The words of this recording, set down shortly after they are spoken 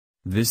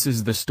This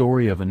is the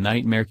story of a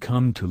nightmare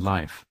come to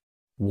life.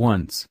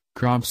 Once,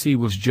 Cropsey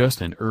was just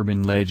an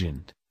urban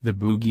legend, the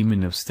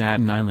boogeyman of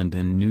Staten Island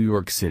in New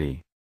York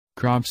City.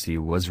 Cropsey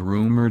was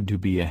rumored to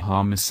be a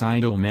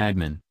homicidal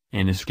madman,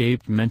 an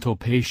escaped mental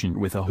patient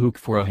with a hook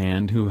for a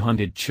hand who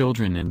hunted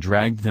children and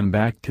dragged them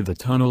back to the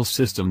tunnel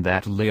system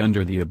that lay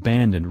under the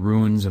abandoned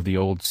ruins of the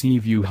old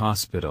Seaview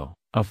Hospital,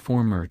 a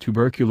former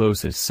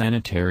tuberculosis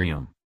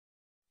sanitarium.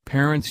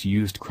 Parents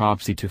used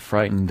Cropsey to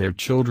frighten their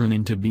children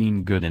into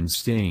being good and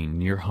staying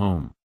near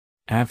home.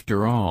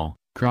 After all,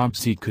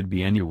 Cropsey could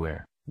be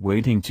anywhere,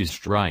 waiting to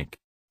strike.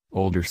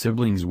 Older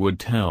siblings would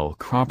tell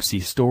Cropsey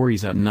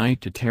stories at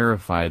night to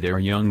terrify their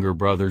younger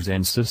brothers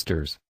and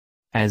sisters.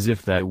 As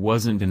if that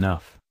wasn't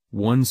enough,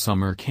 one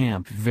summer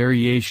camp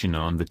variation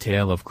on the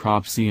tale of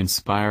Cropsey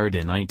inspired a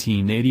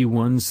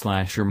 1981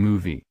 slasher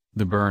movie,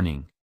 The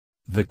Burning.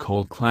 The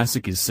cult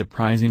classic is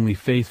surprisingly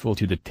faithful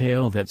to the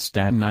tale that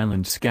Staten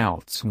Island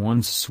scouts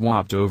once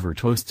swapped over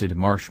toasted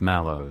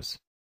marshmallows.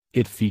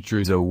 It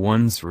features a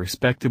once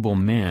respectable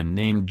man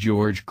named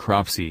George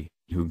Cropsey,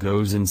 who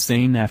goes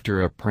insane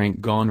after a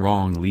prank gone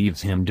wrong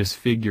leaves him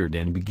disfigured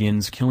and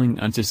begins killing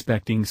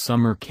unsuspecting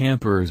summer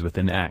campers with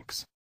an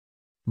axe.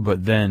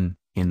 But then,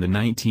 in the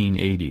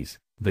 1980s,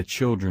 the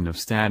children of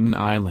Staten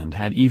Island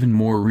had even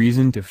more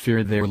reason to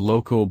fear their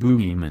local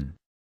boogeyman.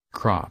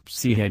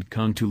 Cropsey had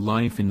come to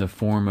life in the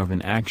form of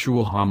an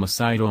actual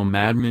homicidal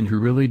madman who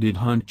really did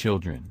hunt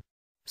children.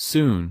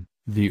 Soon,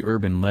 the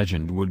urban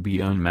legend would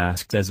be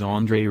unmasked as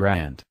Andre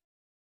Rand.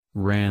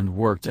 Rand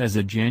worked as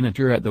a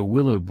janitor at the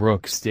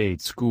Willowbrook State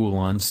School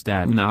on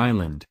Staten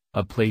Island,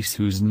 a place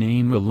whose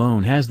name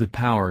alone has the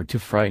power to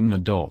frighten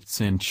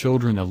adults and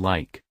children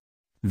alike.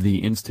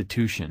 The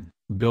institution,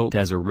 built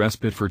as a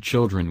respite for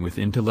children with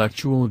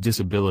intellectual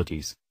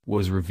disabilities,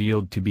 was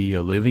revealed to be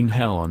a living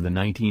hell in the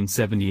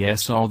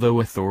 1970s, although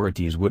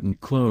authorities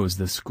wouldn't close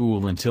the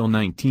school until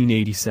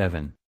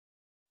 1987.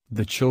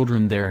 The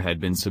children there had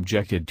been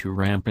subjected to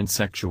rampant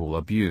sexual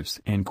abuse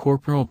and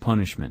corporal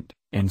punishment,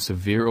 and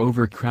severe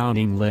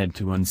overcrowding led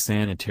to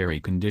unsanitary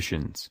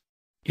conditions.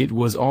 It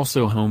was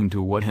also home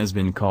to what has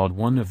been called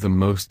one of the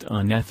most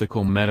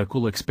unethical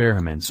medical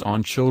experiments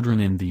on children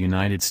in the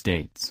United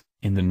States.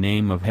 In the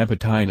name of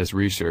hepatitis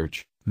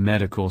research,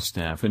 medical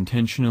staff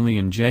intentionally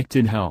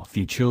injected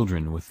healthy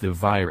children with the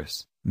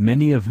virus,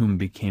 many of whom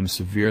became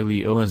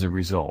severely ill as a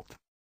result.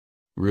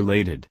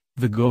 Related,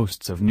 The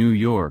Ghosts of New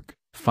York,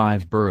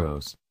 5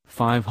 Boroughs,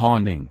 5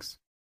 Hauntings.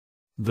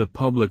 The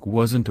public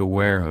wasn't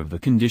aware of the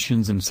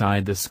conditions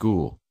inside the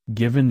school,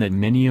 given that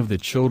many of the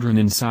children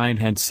inside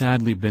had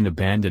sadly been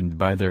abandoned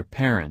by their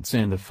parents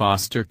and the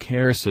foster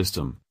care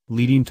system,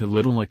 leading to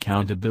little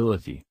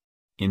accountability.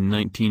 In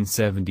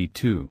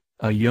 1972,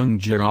 a young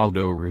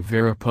Geraldo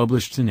Rivera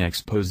published an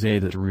exposé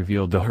that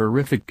revealed the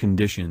horrific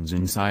conditions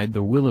inside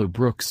the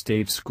Willowbrook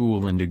State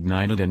School and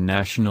ignited a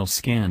national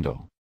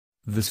scandal.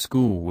 The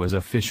school was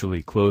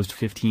officially closed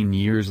 15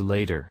 years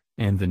later,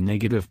 and the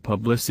negative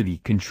publicity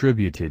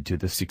contributed to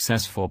the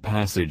successful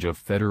passage of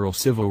federal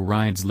civil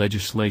rights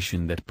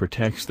legislation that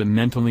protects the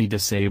mentally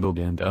disabled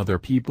and other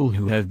people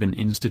who have been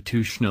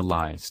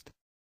institutionalized.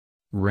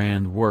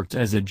 Rand worked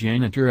as a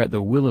janitor at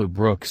the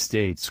Willowbrook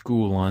State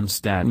School on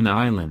Staten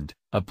Island,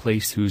 a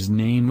place whose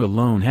name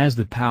alone has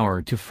the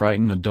power to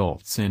frighten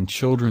adults and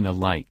children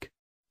alike.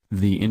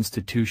 The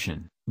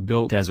institution,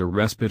 built as a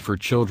respite for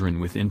children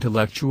with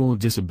intellectual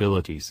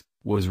disabilities,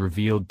 was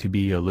revealed to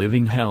be a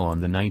living hell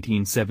in the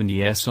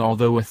 1970s,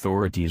 although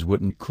authorities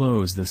wouldn't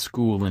close the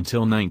school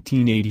until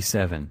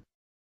 1987.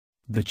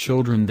 The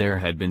children there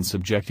had been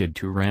subjected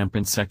to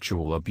rampant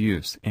sexual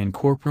abuse and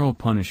corporal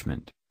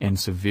punishment, and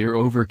severe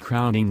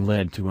overcrowding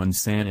led to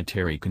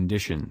unsanitary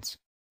conditions.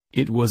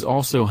 It was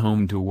also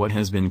home to what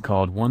has been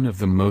called one of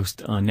the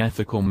most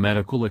unethical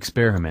medical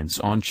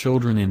experiments on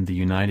children in the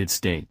United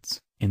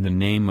States. In the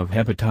name of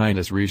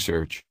hepatitis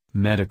research,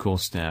 medical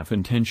staff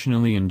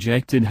intentionally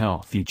injected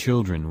healthy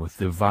children with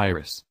the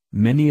virus,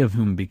 many of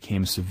whom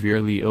became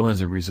severely ill as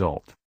a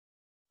result.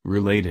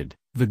 Related,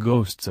 The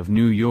Ghosts of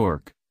New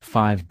York,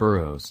 5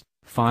 Boroughs,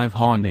 5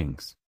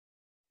 Hauntings.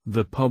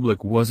 The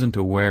public wasn't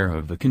aware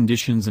of the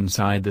conditions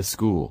inside the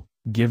school,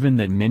 given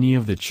that many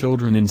of the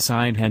children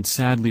inside had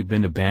sadly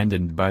been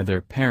abandoned by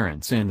their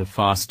parents and the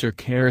foster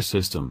care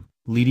system,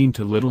 leading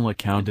to little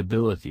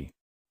accountability.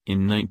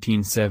 In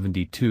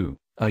 1972,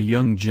 a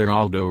young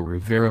Geraldo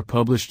Rivera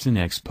published an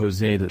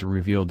exposé that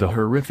revealed the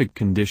horrific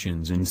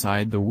conditions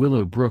inside the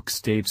Willowbrook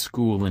State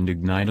School and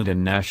ignited a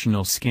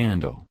national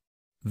scandal.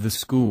 The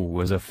school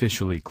was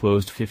officially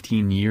closed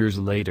 15 years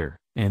later,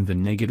 and the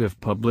negative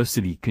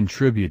publicity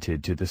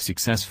contributed to the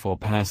successful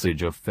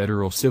passage of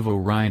federal civil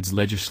rights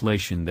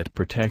legislation that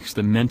protects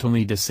the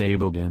mentally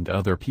disabled and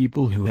other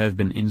people who have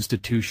been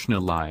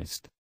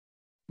institutionalized.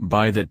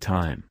 By that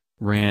time,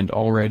 Rand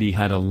already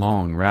had a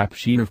long rap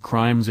sheet of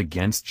crimes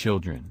against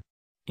children.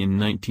 In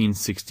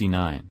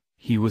 1969,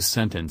 he was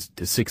sentenced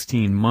to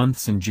 16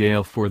 months in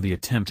jail for the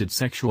attempted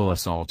sexual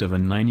assault of a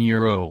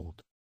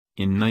 9-year-old.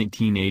 In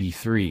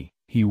 1983,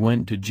 He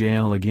went to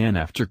jail again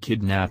after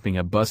kidnapping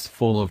a bus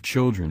full of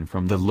children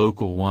from the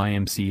local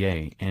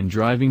YMCA and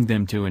driving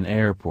them to an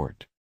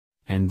airport.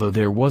 And though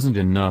there wasn't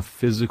enough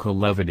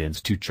physical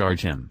evidence to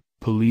charge him,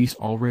 police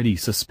already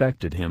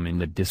suspected him in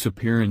the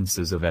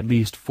disappearances of at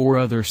least 4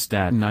 other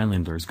Staten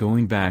Islanders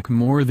going back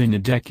more than a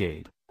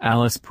decade: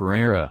 Alice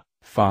Pereira,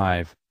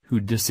 5, who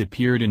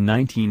disappeared in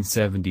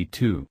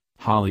 1972,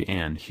 Holly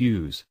Ann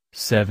Hughes,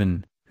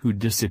 7, who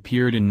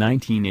disappeared in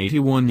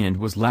 1981 and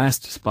was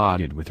last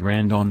spotted with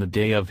Rand on the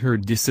day of her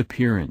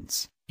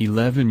disappearance,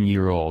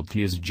 11-year-old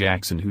Tias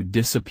Jackson, who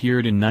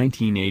disappeared in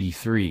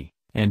 1983,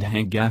 and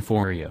Hank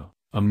Gafforio,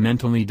 a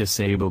mentally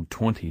disabled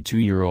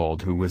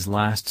 22-year-old who was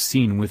last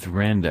seen with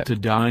Rand at a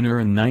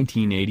diner in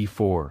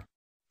 1984.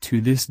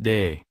 To this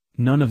day,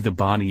 none of the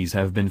bodies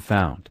have been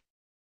found.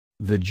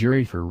 The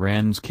jury for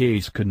Rand's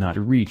case could not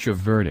reach a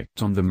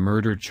verdict on the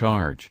murder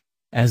charge,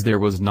 as there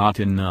was not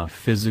enough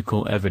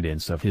physical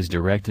evidence of his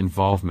direct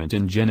involvement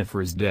in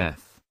Jennifer's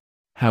death.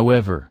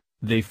 However,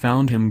 they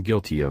found him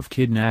guilty of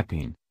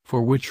kidnapping,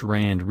 for which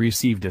Rand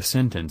received a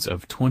sentence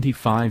of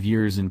 25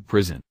 years in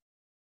prison.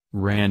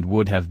 Rand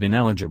would have been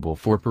eligible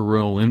for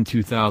parole in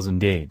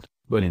 2008,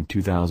 but in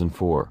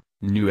 2004,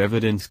 new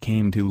evidence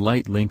came to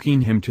light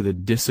linking him to the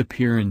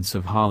disappearance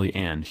of Holly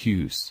Ann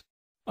Hughes.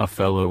 A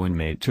fellow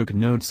inmate took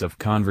notes of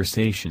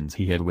conversations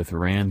he had with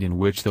Rand in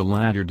which the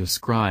latter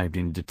described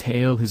in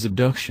detail his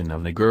abduction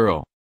of the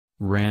girl.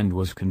 Rand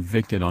was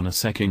convicted on a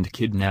second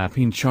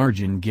kidnapping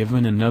charge and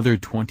given another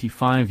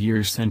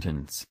 25-year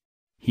sentence.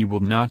 He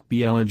will not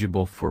be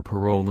eligible for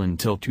parole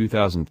until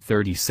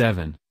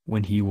 2037,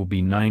 when he will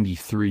be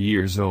 93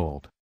 years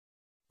old.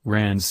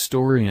 Rand's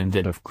story and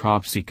that of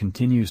Cropsey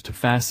continues to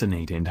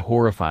fascinate and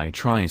horrify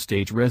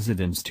tri-state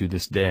residents to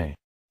this day.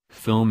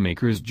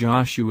 Filmmakers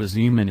Joshua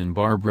Zeman and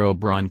Barbara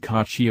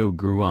Brancaccio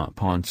grew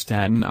up on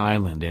Staten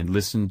Island and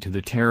listened to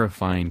the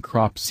terrifying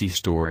Cropsey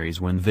stories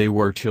when they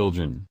were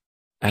children.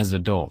 As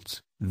adults,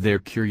 their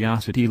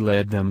curiosity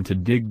led them to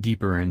dig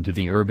deeper into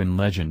the urban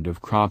legend of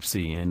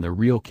Cropsey and the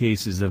real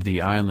cases of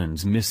the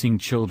island's missing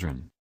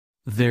children.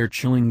 Their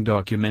chilling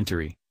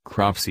documentary,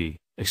 Cropsey,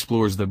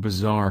 explores the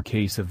bizarre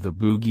case of the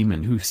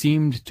boogeyman who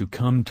seemed to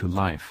come to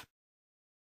life,